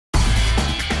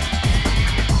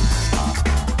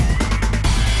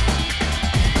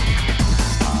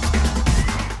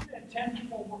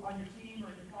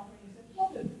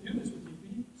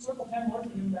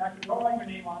back, you don't write your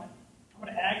name on it. I'm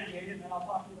going to aggregate it, and then I'll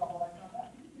talk to you about what I found out.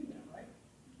 You can do that, right?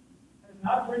 And it's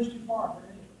not a bridge too far for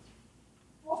any of us.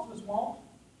 Most of us won't.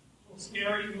 A little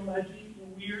scary, a little edgy, a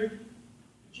little weird,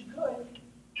 but you could.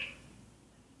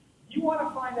 If you want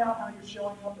to find out how you're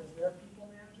showing up as their people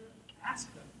manager,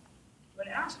 ask them. But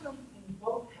ask them in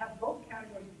both, have both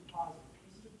categories be positive.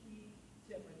 This is a key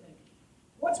tip, I think.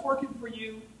 What's working for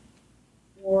you?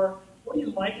 Or what do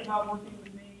you like about working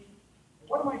with me? Or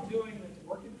what am I doing that's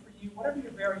working for you? Whatever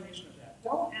your variation of that.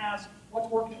 Don't ask what's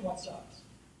working, what sucks.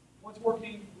 What's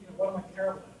working, what am I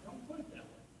terrible at? Don't put it that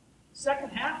way. The second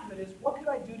half of it is, what could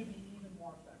I do to be even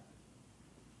more effective?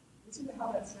 Listen to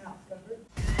how that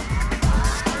sounds.